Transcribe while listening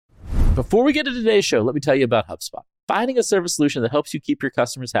Before we get to today's show, let me tell you about HubSpot. Finding a service solution that helps you keep your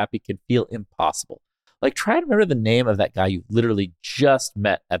customers happy can feel impossible. Like, try to remember the name of that guy you literally just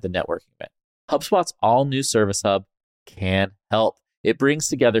met at the networking event. HubSpot's all-new Service Hub can help. It brings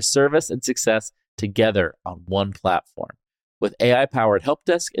together service and success together on one platform with AI-powered help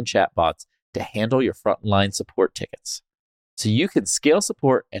desk and chatbots to handle your frontline support tickets, so you can scale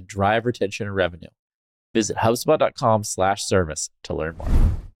support and drive retention and revenue. Visit HubSpot.com/service to learn more.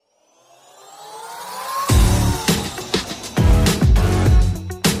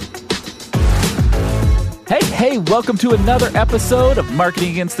 Hey, welcome to another episode of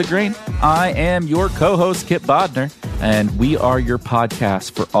Marketing Against the Grain. I am your co-host, Kipp Bodner, and we are your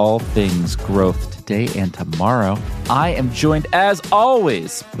podcast for all things growth today and tomorrow. I am joined, as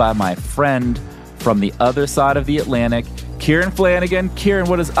always, by my friend from the other side of the Atlantic, Kieran Flanagan. Kieran,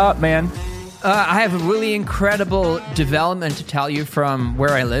 what is up, man? I have a really incredible development to tell you from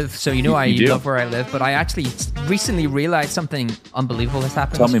where I live. So you love where I live, but I actually recently realized something unbelievable has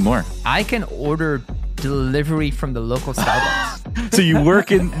happened. Tell me more. I can order delivery from the local Starbucks. So you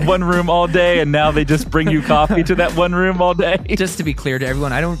work in one room all day and now they just bring you coffee to that one room all day? Just to be clear to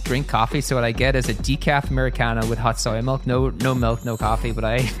everyone, I don't drink coffee, so what I get is a decaf Americano with hot soy milk. No milk, no coffee, but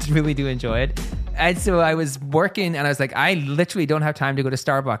I really do enjoy it. And so I was working and I was like, I literally don't have time to go to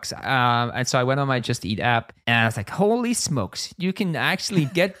Starbucks. And so I went on my Just Eat app and I was like, holy smokes, you can actually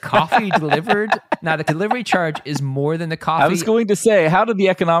get coffee delivered. Now the delivery charge is more than the coffee. I was going to say, how did the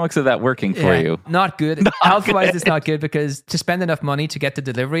economics of that working for you? Not good. Health-wise, it's not good because to spend enough money to get the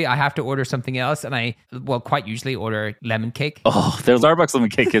delivery, I have to order something else. And I quite usually order lemon cake. Oh, the Starbucks lemon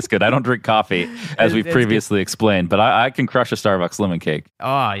cake is good. I don't drink coffee, as we've previously explained, but I can crush a Starbucks lemon cake.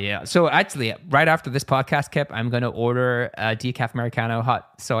 Oh, yeah. So actually, right after this podcast, Kipp, I'm going to order a decaf Americano, hot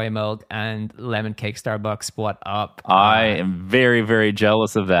soy milk, and lemon cake Starbucks. What up? I am very, very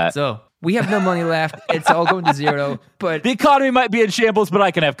jealous of that. So we have no money left. It's all going to zero. But the economy might be in shambles, but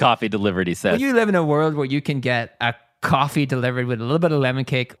I can have coffee delivered, he says. When you live in a world where you can get a coffee delivered with a little bit of lemon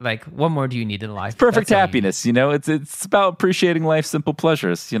cake, like, what more do you need in life? It's perfect happiness, you know? It's about appreciating life's simple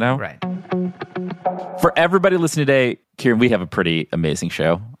pleasures, you know? Right. For everybody listening today, Kieran, we have a pretty amazing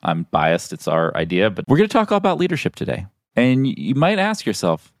show. I'm biased. It's our idea, but we're going to talk all about leadership today. And you might ask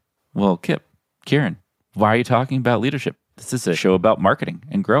yourself, well, Kipp, Kieran, why are you talking about leadership? This is a show about marketing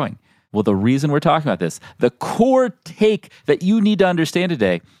and growing. Well, the reason we're talking about this, the core take that you need to understand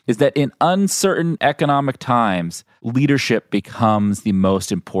today is that in uncertain economic times, leadership becomes the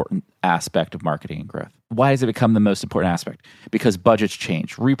most important aspect of marketing and growth. Why does it become the most important aspect? Because budgets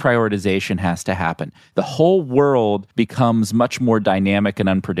change. Reprioritization has to happen. The whole world becomes much more dynamic and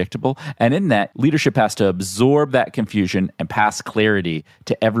unpredictable. And in that, leadership has to absorb that confusion and pass clarity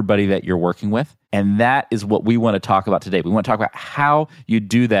to everybody that you're working with. And that is what we want to talk about today. We want to talk about how you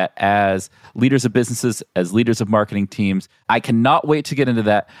do that as leaders of businesses, as leaders of marketing teams. I cannot wait to get into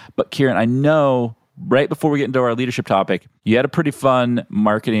that. But Kieran, I know right before we get into our leadership topic, you had a pretty fun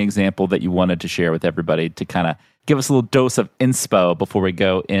marketing example that you wanted to share with everybody to kind of give us a little dose of inspo before we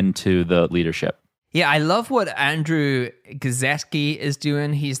go into the leadership. Yeah, I love what Andrew Gazetsky is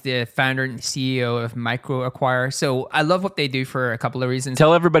doing. He's the founder and CEO of MicroAcquire. So I love what they do for a couple of reasons.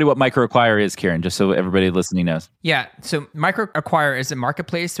 Tell everybody what MicroAcquire is, Kieran, just so everybody listening knows. Yeah, so MicroAcquire is a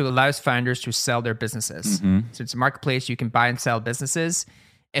marketplace that allows founders to sell their businesses. Mm-hmm. So it's a marketplace you can buy and sell businesses.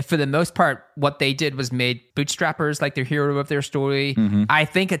 And for the most part, what they did was made bootstrappers like the hero of their story. Mm-hmm. I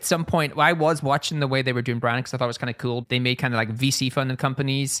think at some point, I was watching the way they were doing branding because I thought it was kind of cool. They made kind of like VC-funded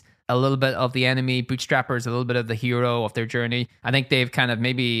companies, a little bit of the enemy, bootstrappers, a little bit of the hero of their journey. I think they've kind of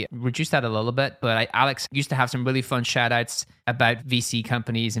maybe reduced that a little bit, but Alex used to have some really fun shout-outs about VC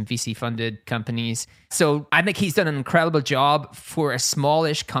companies and VC-funded companies. So I think he's done an incredible job for a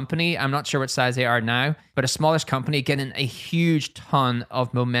smallish company. I'm not sure what size they are now, but a smallish company getting a huge ton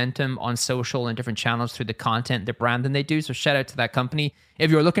of momentum on social and different channels through the content, the branding they do. So shout out to that company.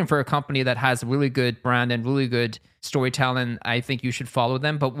 If you're looking for a company that has really good brand and really good storytelling, I think you should follow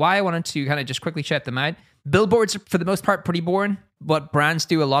them. But why I wanted to kind of just quickly check them out. Billboards are, for the most part, pretty boring. What brands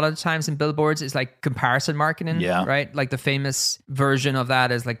do a lot of the times in billboards is like comparison marketing, right? Like the famous version of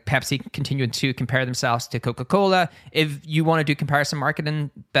that is like Pepsi continuing to compare themselves to Coca-Cola. If you want to do comparison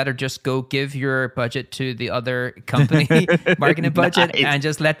marketing, better just go give your budget to the other company marketing budget and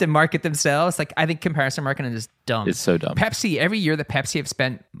just let them market themselves. Like, I think comparison marketing is dumb. It's so dumb. Pepsi, every year that Pepsi have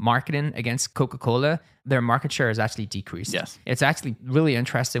spent marketing against Coca-Cola, their market share has actually decreased. Yes. It's actually really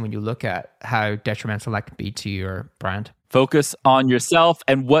interesting when you look at how detrimental that can be to your brand. Focus on yourself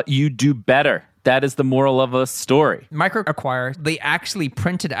and what you do better. That is the moral of a story. Microacquire, they actually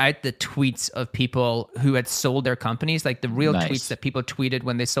printed out the tweets of people who had sold their companies, like the real tweets that people tweeted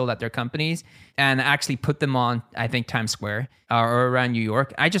when they sold out their companies, and actually put them on, I think, Times Square or around New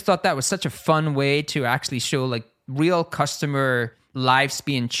York. I just thought that was such a fun way to actually show like real customer lives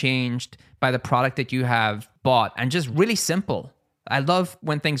being changed by the product that you have bought, and just really simple. I love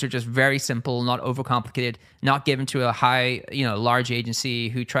when things are just very simple, not overcomplicated, not given to a high, large agency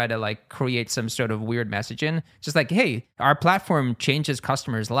who try to like create some sort of weird messaging. Just like, hey, our platform changes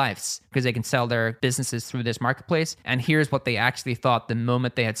customers' lives because they can sell their businesses through this marketplace. And here's what they actually thought the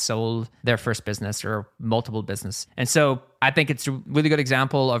moment they had sold their first business or multiple business. And so I think it's a really good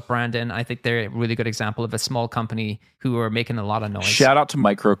example of branding. I think they're a really good example of a small company who are making a lot of noise. Shout out to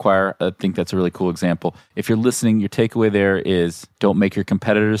Microacquire. I think that's a really cool example. If you're listening, your takeaway there is don't make your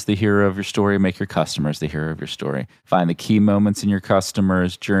competitors the hero of your story, make your customers the hero of your story. Find the key moments in your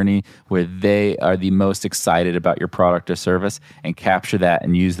customer's journey where they are the most excited about your product or service and capture that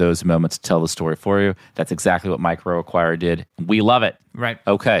and use those moments to tell the story for you. That's exactly what Microacquire did. We love it. Right.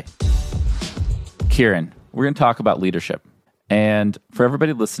 Okay. Kieran, we're going to talk about leadership. And for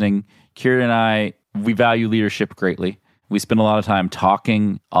everybody listening, Kieran and I, we value leadership greatly. We spend a lot of time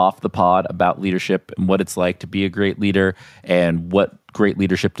talking off the pod about leadership and what it's like to be a great leader and what great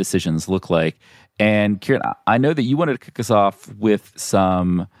leadership decisions look like. And Kieran, I know that you wanted to kick us off with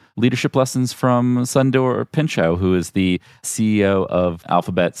some leadership lessons from Sundar Pichai, who is the CEO of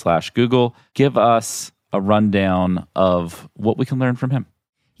Alphabet/Google. Give us a rundown of what we can learn from him.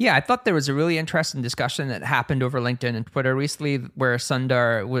 Yeah, I thought there was a really interesting discussion that happened over LinkedIn and Twitter recently where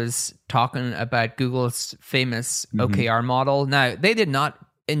Sundar was talking about Google's famous OKR model. Now, they did not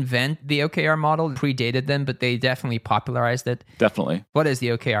invent the OKR model, predated them, but they definitely popularized it. Definitely. What is the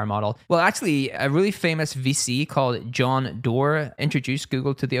OKR model? Well, actually, a really famous VC called John Doerr introduced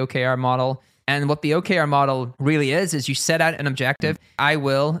Google to the OKR model. And what the OKR model really is you set out an objective, I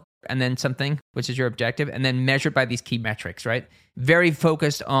will, and then something, which is your objective, and then measured by these key metrics, right? Very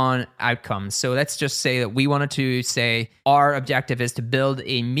focused on outcomes. So let's just say that we wanted to say our objective is to build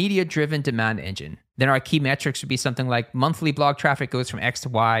a media-driven demand engine. Then our key metrics would be something like monthly blog traffic goes from X to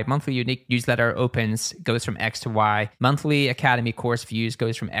Y, monthly unique newsletter opens goes from X to Y, monthly academy course views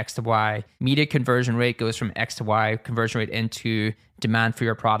goes from X to Y, media conversion rate goes from X to Y, conversion rate into demand for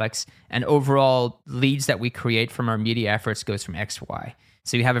your products, and overall leads that we create from our media efforts goes from X to Y.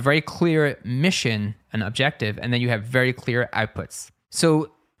 So you have a very clear mission and objective, and then you have very clear outputs.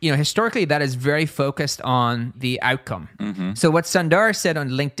 So, historically, that is very focused on the outcome. Mm-hmm. So what Sundar said on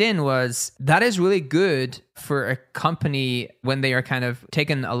LinkedIn was that is really good for a company when they are kind of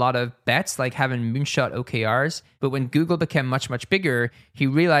taking a lot of bets, like having moonshot OKRs. But when Google became much, much bigger, he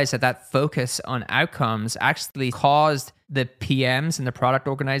realized that focus on outcomes actually caused the PMs in the product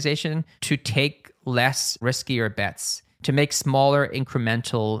organization to take less riskier bets, to make smaller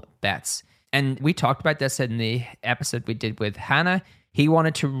incremental bets. And we talked about this in the episode we did with Hannah. He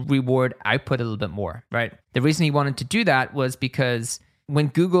wanted to reward output a little bit more, right? The reason he wanted to do that was because when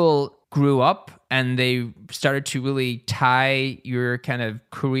Google grew up and they started to really tie your kind of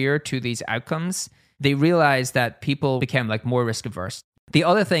career to these outcomes, they realized that people became like more risk averse. The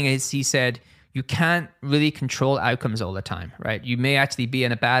other thing is, he said, you can't really control outcomes all the time, right? You may actually be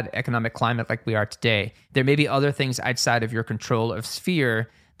in a bad economic climate like we are today. There may be other things outside of your control of sphere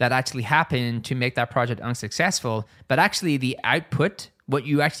that actually happen to make that project unsuccessful. But actually the output, what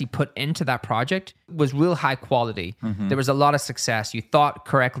you actually put into that project, was real high quality. Mm-hmm. There was a lot of success. You thought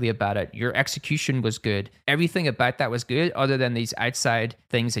correctly about it. Your execution was good. Everything about that was good other than these outside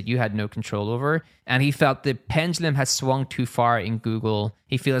things that you had no control over. And he felt the pendulum has swung too far in Google.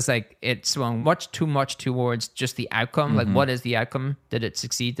 He feels like it swung much too much towards just the outcome. Mm-hmm. Like, what is the outcome? Did it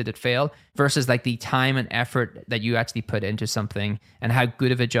succeed? Did it fail? Versus like the time and effort that you actually put into something and how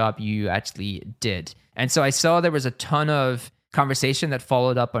good of a job you actually did. And so I saw there was a ton of conversation that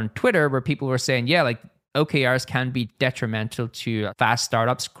followed up on Twitter where people were saying, yeah, like OKRs can be detrimental to fast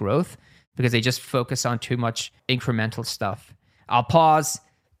startups' growth because they just focus on too much incremental stuff. I'll pause,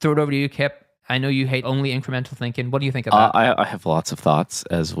 throw it over to you, Kipp. I know you hate only incremental thinking. What do you think of that? I have lots of thoughts,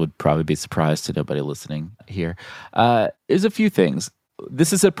 as would probably be a surprise to nobody listening here. There's a few things.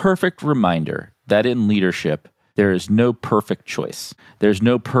 This is a perfect reminder that in leadership, there is no perfect choice. There's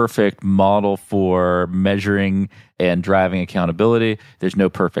no perfect model for measuring and driving accountability. There's no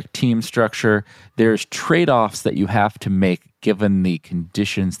perfect team structure. There's trade-offs that you have to make given the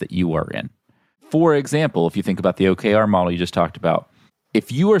conditions that you are in. For example, if you think about the OKR model you just talked about,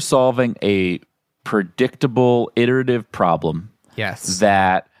 if you are solving a predictable, iterative problem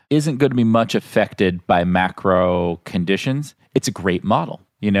that isn't going to be much affected by macro conditions, it's a great model.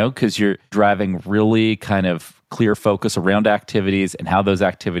 because you're driving really kind of clear focus around activities and how those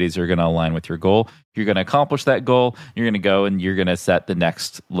activities are going to align with your goal. You're going to accomplish that goal. You're going to go and you're going to set the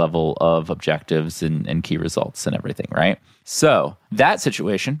next level of objectives and key results and everything, right? So that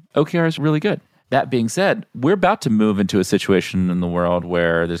situation, OKR is really good. That being said, we're about to move into a situation in the world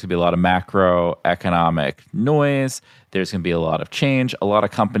where there's going to be a lot of macroeconomic noise. There's going to be a lot of change. A lot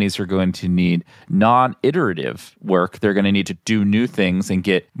of companies are going to need non-iterative work. They're going to need to do new things and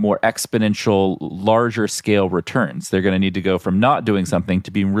get more exponential, larger scale returns. They're going to need to go from not doing something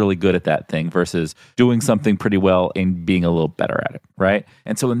to being really good at that thing versus doing something pretty well and being a little better at it, right?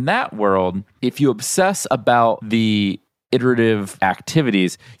 And so in that world, if you obsess about the iterative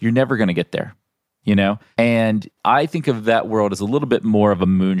activities, you're never going to get there. And I think of that world as a little bit more of a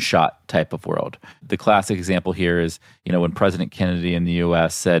moonshot type of world. The classic example here is, when President Kennedy in the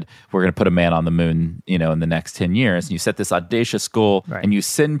US said, we're going to put a man on the moon, in the next 10 years. And you set this audacious goal and you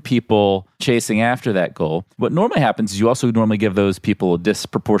send people chasing after that goal. What normally happens is you also normally give those people a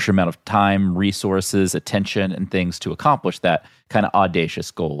disproportionate amount of time, resources, attention, and things to accomplish that kind of audacious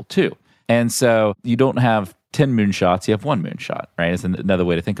goal too. And so you don't have 10 moonshots, you have one moonshot, right? Is another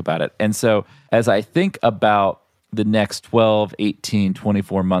way to think about it. And so as I think about the next 12, 18,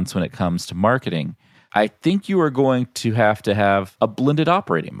 24 months when it comes to marketing, I think you are going to have a blended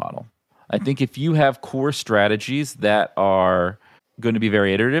operating model. I think if you have core strategies that are going to be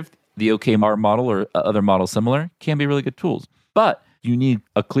very iterative, the OKR model or other models similar can be really good tools. But you need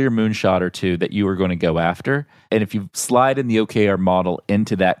a clear moonshot or two that you are going to go after. And if you slide in the OKR model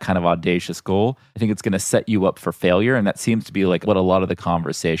into that kind of audacious goal, I think it's going to set you up for failure. And that seems to be like what a lot of the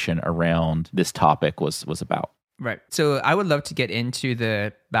conversation around this topic was about. Right. So I would love to get into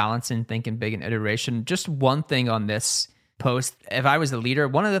the balance in thinking big and iteration. Just one thing on this post, if I was a leader,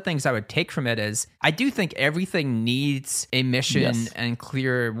 one of the things I would take from it is I do think everything needs a mission and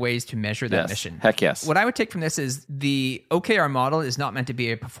clear ways to measure that mission. Heck yes. What I would take from this is the OKR model is not meant to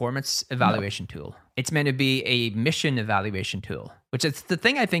be a performance evaluation tool. It's meant to be a mission evaluation tool, which is the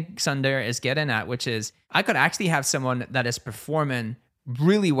thing I think Sundar is getting at, which is I could actually have someone that is performing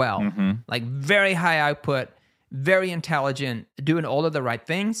really well, like very high output, very intelligent, doing all of the right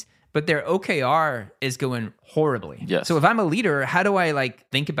things, but their OKR is going horribly. Yes. So if I'm a leader, how do I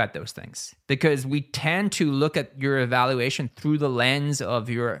think about those things? Because we tend to look at your evaluation through the lens of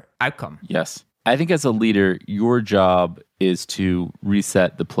your outcome. Yes. I think as a leader, your job is to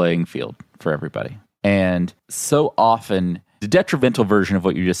reset the playing field for everybody. And so often, the detrimental version of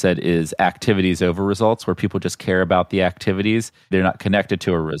what you just said is activities over results, where people just care about the activities. They're not connected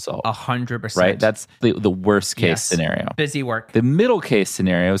to a result. 100%. Right? That's the worst case scenario. Busy work. The middle case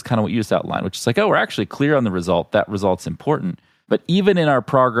scenario is kind of what you just outlined, which is like, we're actually clear on the result. That result's important. But even in our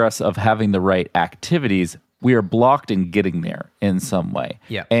progress of having the right activities, we are blocked in getting there in some way.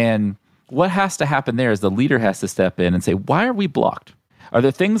 Yeah. And what has to happen there is the leader has to step in and say, why are we blocked? Are there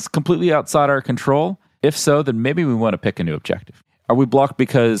things completely outside our control? If so, then maybe we want to pick a new objective. Are we blocked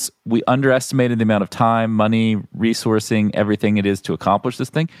because we underestimated the amount of time, money, resourcing, everything it is to accomplish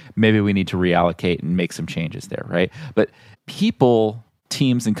this thing? Maybe we need to reallocate and make some changes there, right? But people,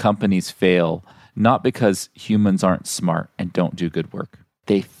 teams, and companies fail not because humans aren't smart and don't do good work.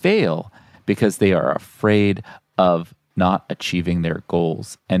 They fail because they are afraid of not achieving their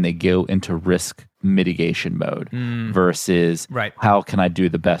goals, and they go into risk mitigation mode versus how can I do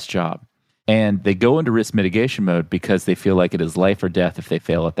the best job? And they go into risk mitigation mode because they feel like it is life or death if they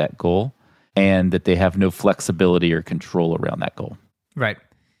fail at that goal, and that they have no flexibility or control around that goal. Right.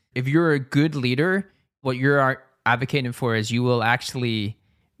 If you're a good leader, what you're advocating for is you will actually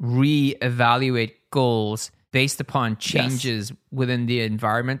reevaluate goals based upon changes within the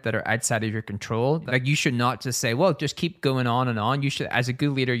environment that are outside of your control. Like, you should not just say, well, just keep going on and on. You should, as a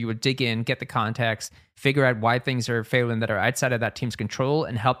good leader, you would dig in, get the context, figure out why things are failing that are outside of that team's control,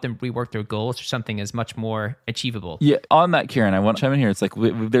 and help them rework their goals for something is much more achievable. Yeah, on that, Kieran, I want to chime in here. It's like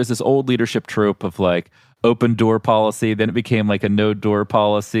there's this old leadership trope of like open door policy, then it became like a no door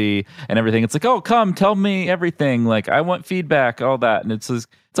policy and everything. It's like, oh, come, tell me everything. Like, I want feedback, all that. And it's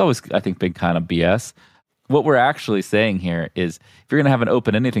always, I think, been kind of BS. What we're actually saying here is if you're going to have an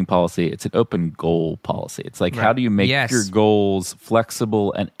open anything policy, it's an open goal policy. It's like, how do you make your goals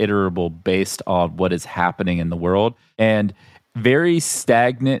flexible and iterable based on what is happening in the world? And very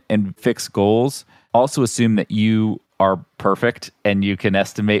stagnant and fixed goals also assume that you are perfect and you can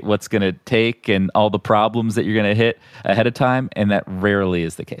estimate what's going to take and all the problems that you're going to hit ahead of time. And that rarely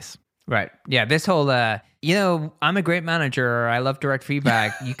is the case. Right. Yeah. This whole, I'm a great manager. I love direct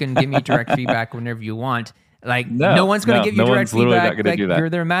feedback. You can give me direct feedback whenever you want. Like, no one's going to give you direct feedback. Like, you're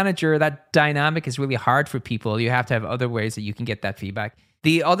their manager. That dynamic is really hard for people. You have to have other ways that you can get that feedback.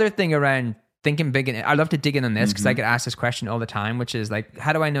 The other thing around thinking big, and I love to dig in on this because I get asked this question all the time, which is like,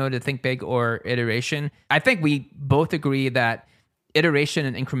 how do I know to think big or iteration? I think we both agree that iteration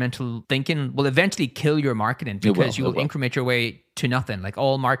and incremental thinking will eventually kill your marketing because you will increment your way to nothing. Like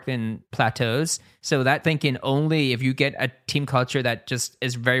all marketing plateaus. So that thinking only if you get a team culture that just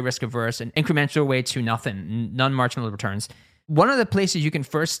is very risk averse and incremental way to nothing, non-marginal returns. One of the places you can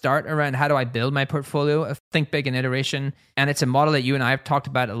first start around how do I build my portfolio of think big and iteration, and it's a model that you and I have talked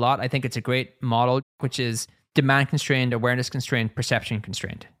about a lot. I think it's a great model, which is demand constrained, awareness constrained, perception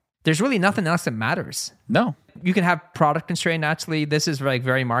constrained. There's really nothing else that matters. No. You can have product constrained, actually. This is like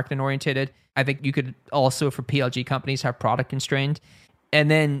very marketing oriented. I think you could also, for PLG companies, have product constrained. And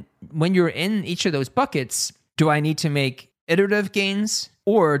then when you're in each of those buckets, do I need to make iterative gains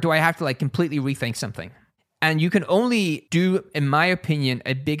or do I have to like completely rethink something? And you can only do, in my opinion,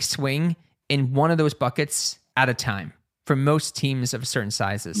 a big swing in one of those buckets at a time for most teams of certain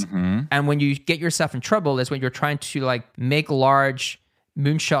sizes. And when you get yourself in trouble is when you're trying to like make large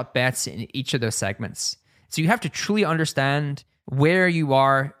moonshot bets in each of those segments. So you have to truly understand where you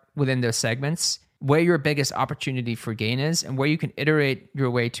are within those segments, where your biggest opportunity for gain is, and where you can iterate your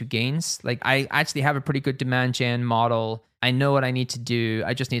way to gains. Like I actually have a pretty good demand gen model. I know what I need to do.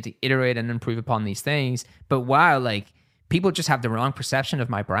 I just need to iterate and improve upon these things. But wow, like people just have the wrong perception of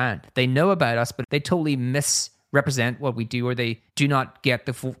my brand. They know about us, but they totally misrepresent what we do, or they do not get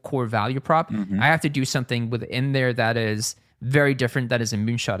the full core value prop. I have to do something within there that is very different. That is a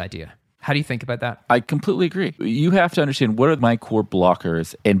moonshot idea. How do you think about that? I completely agree. You have to understand what are my core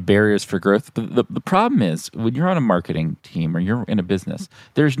blockers and barriers for growth. But the problem is when you're on a marketing team or you're in a business,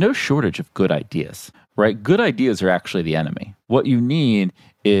 there's no shortage of good ideas, right? Good ideas are actually the enemy. What you need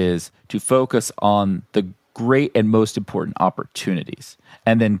is to focus on the great and most important opportunities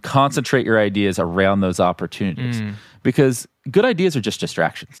and then concentrate your ideas around those opportunities. Because good ideas are just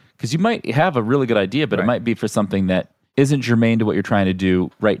distractions. Because you might have a really good idea, but it might be for something that isn't germane to what you're trying to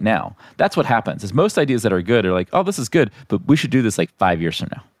do right now. That's what happens is most ideas that are good are like, oh, this is good, but we should do this like 5 years from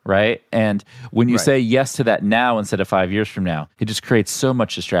now, right? And when you say yes to that now instead of 5 years from now, it just creates so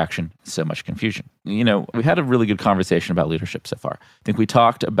much distraction, so much confusion. You know, we had a really good conversation about leadership so far. I think we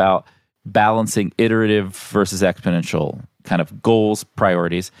talked about balancing iterative versus exponential kind of goals,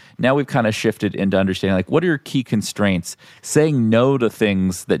 priorities. Now we've kind of shifted into understanding like what are your key constraints, saying no to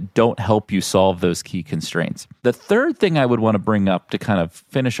things that don't help you solve those key constraints. The third thing I would want to bring up to kind of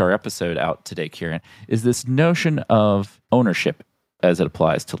finish our episode out today, Kieran, is this notion of ownership as it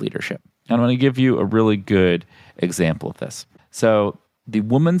applies to leadership. And I'm going to give you a really good example of this. So the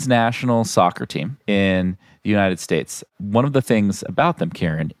women's national soccer team in the United States, one of the things about them,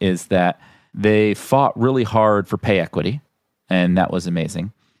 Kieran, is that they fought really hard for pay equity. And that was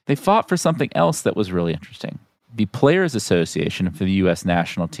amazing. They fought for something else that was really interesting. The Players Association for the U.S.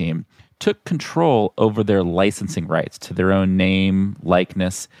 national team took control over their licensing rights to their own name,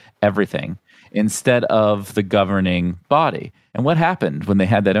 likeness, everything, instead of the governing body. And what happened when they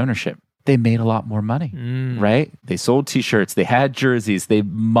had that ownership? They made a lot more money, right? They sold t-shirts, they had jerseys, they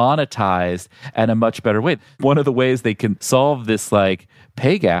monetized in a much better way. One of the ways they can solve this like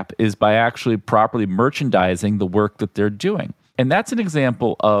pay gap is by actually properly merchandising the work that they're doing. And that's an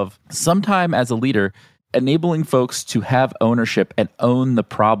example of sometime as a leader, enabling folks to have ownership and own the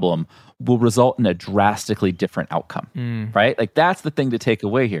problem will result in a drastically different outcome, right? Like that's the thing to take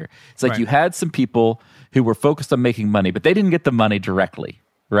away here. It's like you had some people who were focused on making money, but they didn't get the money directly,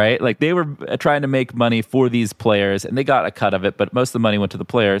 right? Like they were trying to make money for these players and they got a cut of it, but most of the money went to the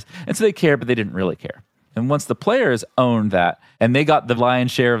players. And so they cared, but they didn't really care. And once the players owned that and they got the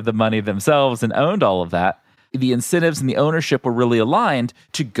lion's share of the money themselves and owned all of that, the incentives and the ownership were really aligned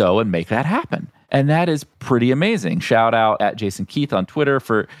to go and make that happen. And that is pretty amazing. Shout out at Jason Keith on Twitter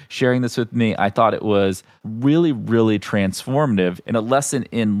for sharing this with me. I thought it was really, really transformative and a lesson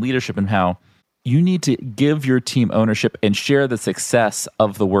in leadership and how you need to give your team ownership and share the success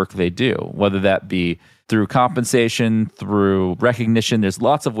of the work they do, whether that be through compensation, through recognition. There's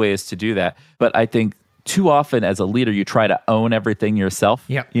lots of ways to do that. But I think too often as a leader, you try to own everything yourself,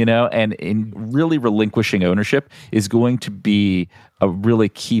 you know, and in really relinquishing ownership is going to be a really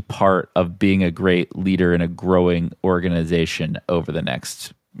key part of being a great leader in a growing organization over the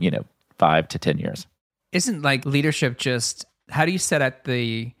next, 5 to 10 years. Isn't like leadership just, how do you set up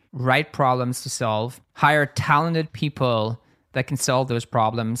the right problems to solve, hire talented people that can solve those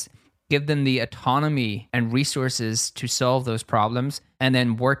problems, give them the autonomy and resources to solve those problems, and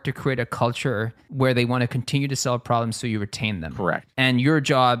then work to create a culture where they want to continue to solve problems so you retain them. Correct. And your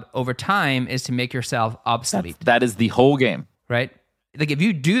job over time is to make yourself obsolete. That is the whole game. Right? Like if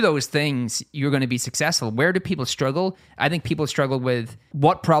you do those things, you're going to be successful. Where do people struggle? I think people struggle with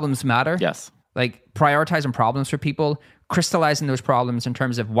what problems matter. Yes. Like prioritizing problems for people, crystallizing those problems in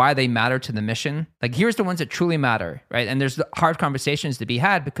terms of why they matter to the mission. Like here's the ones that truly matter, right? And there's hard conversations to be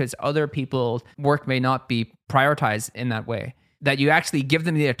had because other people's work may not be prioritized in that way. That you actually give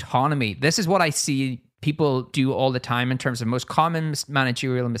them the autonomy. This is what I see people do all the time in terms of most common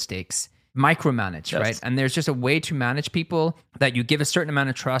managerial mistakes. Micromanage, right? And there's just a way to manage people that you give a certain amount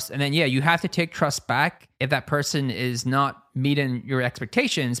of trust. And then, you have to take trust back if that person is not meeting your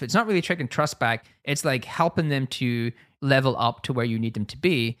expectations, but it's not really taking trust back. It's like helping them to level up to where you need them to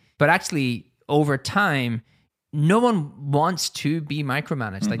be. But actually, over time, no one wants to be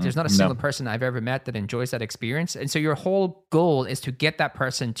micromanaged. Like there's not a single person I've ever met that enjoys that experience. And so your whole goal is to get that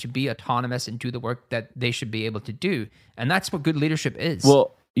person to be autonomous and do the work that they should be able to do. And that's what good leadership is.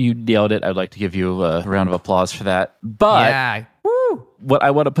 Well, you nailed it. I'd like to give you a round of applause for that. But what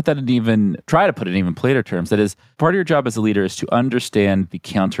I want to try to put it in even plainer terms, that is, part of your job as a leader is to understand the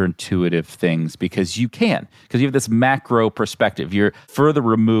counterintuitive things because you have this macro perspective. You're further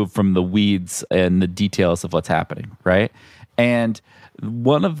removed from the weeds and the details of what's happening, right? And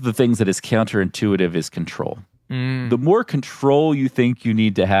one of the things that is counterintuitive is control. The more control you think you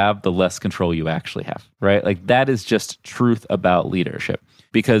need to have, the less control you actually have, right? Like that is just truth about leadership.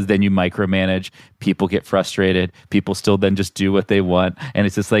 Because then you micromanage, people get frustrated, people still then just do what they want, and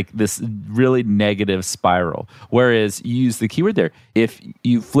it's just like this really negative spiral. Whereas you use the keyword there, if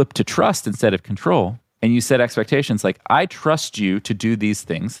you flip to trust instead of control, and you set expectations like, I trust you to do these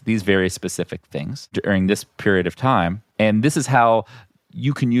things, these very specific things during this period of time, and this is how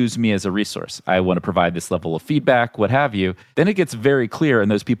you can use me as a resource. I want to provide this level of feedback, what have you. Then it gets very clear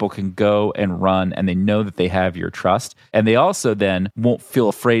and those people can go and run and they know that they have your trust. And they also then won't feel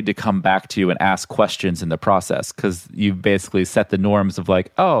afraid to come back to you and ask questions in the process because you basically set the norms of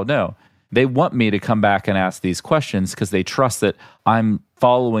like, oh no, they want me to come back and ask these questions because they trust that I'm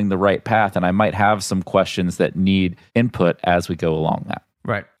following the right path and I might have some questions that need input as we go along that.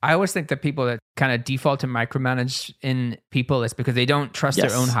 Right. I always think that people that kind of default to micromanage in people is because they don't trust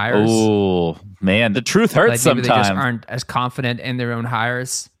their own hires. Oh, man. The truth hurts like sometimes. Maybe they just aren't as confident in their own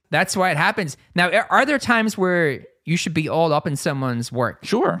hires. That's why it happens. Now, are there times where you should be all up in someone's work?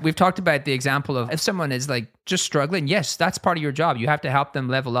 Sure. We've talked about the example of if someone is like just struggling, yes, that's part of your job. You have to help them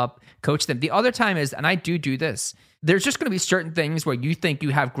level up, coach them. The other time is, and I do this, there's just going to be certain things where you think you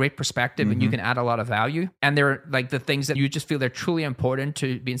have great perspective and you can add a lot of value. And they're like the things that you just feel they're truly important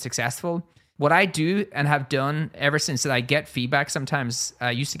to being successful. What I do and have done ever since that I get feedback, sometimes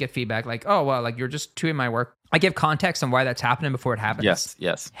I used to get feedback like, oh, well, like you're just doing my work. I give context on why that's happening before it happens.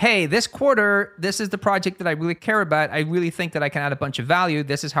 Yes. Hey, this quarter, this is the project that I really care about. I really think that I can add a bunch of value.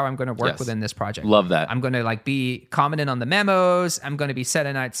 This is how I'm going to work within this project. Love that. I'm going to like be commenting on the memos. I'm going to be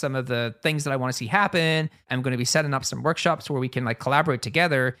setting out some of the things that I want to see happen. I'm going to be setting up some workshops where we can like collaborate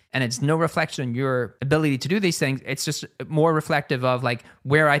together. And it's no reflection on your ability to do these things. It's just more reflective of like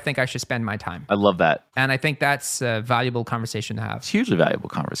where I think I should spend my time. I love that. And I think that's a valuable conversation to have. It's a hugely valuable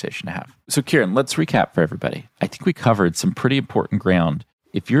conversation to have. So Kieran, let's recap for everybody. I think we covered some pretty important ground.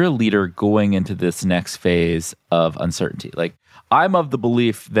 If you're a leader going into this next phase of uncertainty, like I'm of the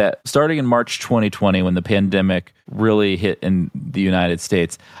belief that starting in March 2020, when the pandemic really hit in the United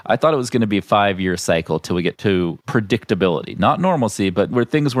States, I thought it was going to be a 5-year cycle till we get to predictability, not normalcy, but where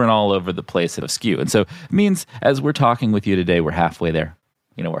things weren't all over the place and askew. And so it means as we're talking with you today, we're halfway there.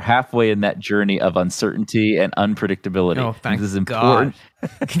 You know, we're halfway in that journey of uncertainty and unpredictability. Oh, thank this is important.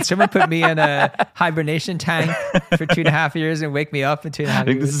 God. Can someone put me in a hibernation tank for 2.5 years and wake me up in 2.5 years? I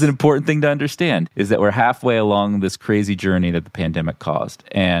think this is an important thing to understand, is that we're halfway along this crazy journey that the pandemic caused,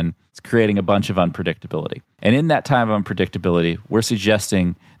 and it's creating a bunch of unpredictability. And in that time of unpredictability, we're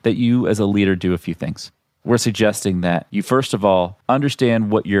suggesting that you as a leader do a few things. We're suggesting that you, first of all, understand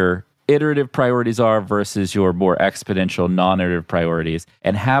what your iterative priorities are versus your more exponential non-iterative priorities,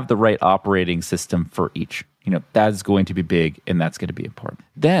 and have the right operating system for each. You know, that is going to be big and that's going to be important.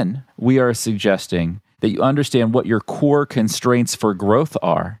 Then we are suggesting that you understand what your core constraints for growth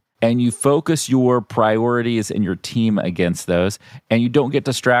are, and you focus your priorities and your team against those, and you don't get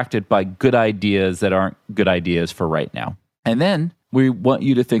distracted by good ideas that aren't good ideas for right now. And then we want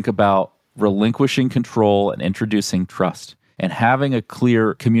you to think about relinquishing control and introducing trust, and having a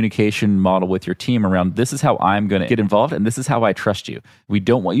clear communication model with your team around, this is how I'm going to get involved and this is how I trust you. We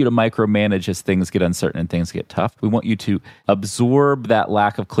don't want you to micromanage as things get uncertain and things get tough. We want you to absorb that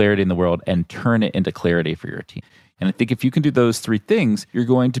lack of clarity in the world and turn it into clarity for your team. And I think if you can do those three things, you're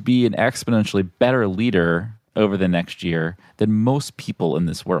going to be an exponentially better leader over the next year than most people in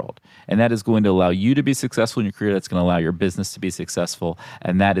this world. And that is going to allow you to be successful in your career. That's going to allow your business to be successful.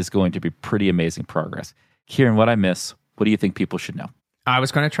 And that is going to be pretty amazing progress. Kieran, what I miss, what do you think people should know? I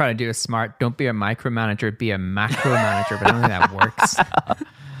was going to try to do a smart, don't be a micromanager, be a macro manager, but I don't think that works.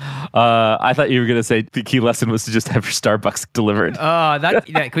 I thought you were going to say the key lesson was to just have your Starbucks delivered.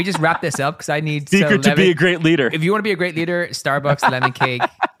 Can we just wrap this up? Because I need secret to be a great leader. If you want to be a great leader, Starbucks lemon cake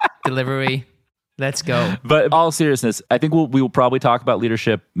delivery. Let's go. But in all seriousness, I think we will probably talk about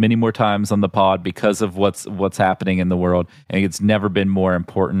leadership many more times on the pod because of what's happening in the world. And it's never been more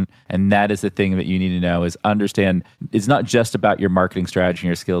important. And that is the thing that you need to know is understand it's not just about your marketing strategy and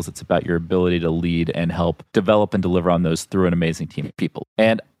your skills. It's about your ability to lead and help develop and deliver on those through an amazing team of people.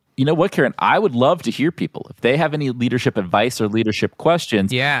 And you know what, Kieran? I would love to hear people. If they have any leadership advice or leadership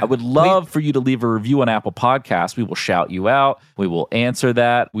questions, I would love for you to leave a review on Apple Podcasts. We will shout you out. We will answer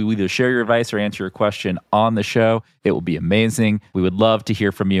that. We will either share your advice or answer your question on the show. It will be amazing. We would love to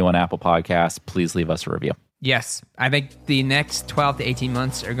hear from you on Apple Podcasts. Please leave us a review. Yes. I think the next 12 to 18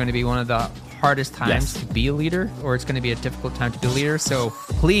 months are going to be one of the hardest times to be a leader, or it's going to be a difficult time to be a leader. So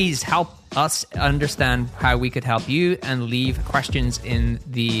please help us understand how we could help you and leave questions in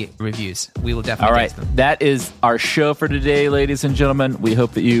the reviews. We will definitely get them. That is our show for today, ladies and gentlemen. We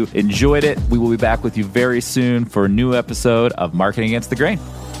hope that you enjoyed it. We will be back with you very soon for a new episode of Marketing Against the Grain.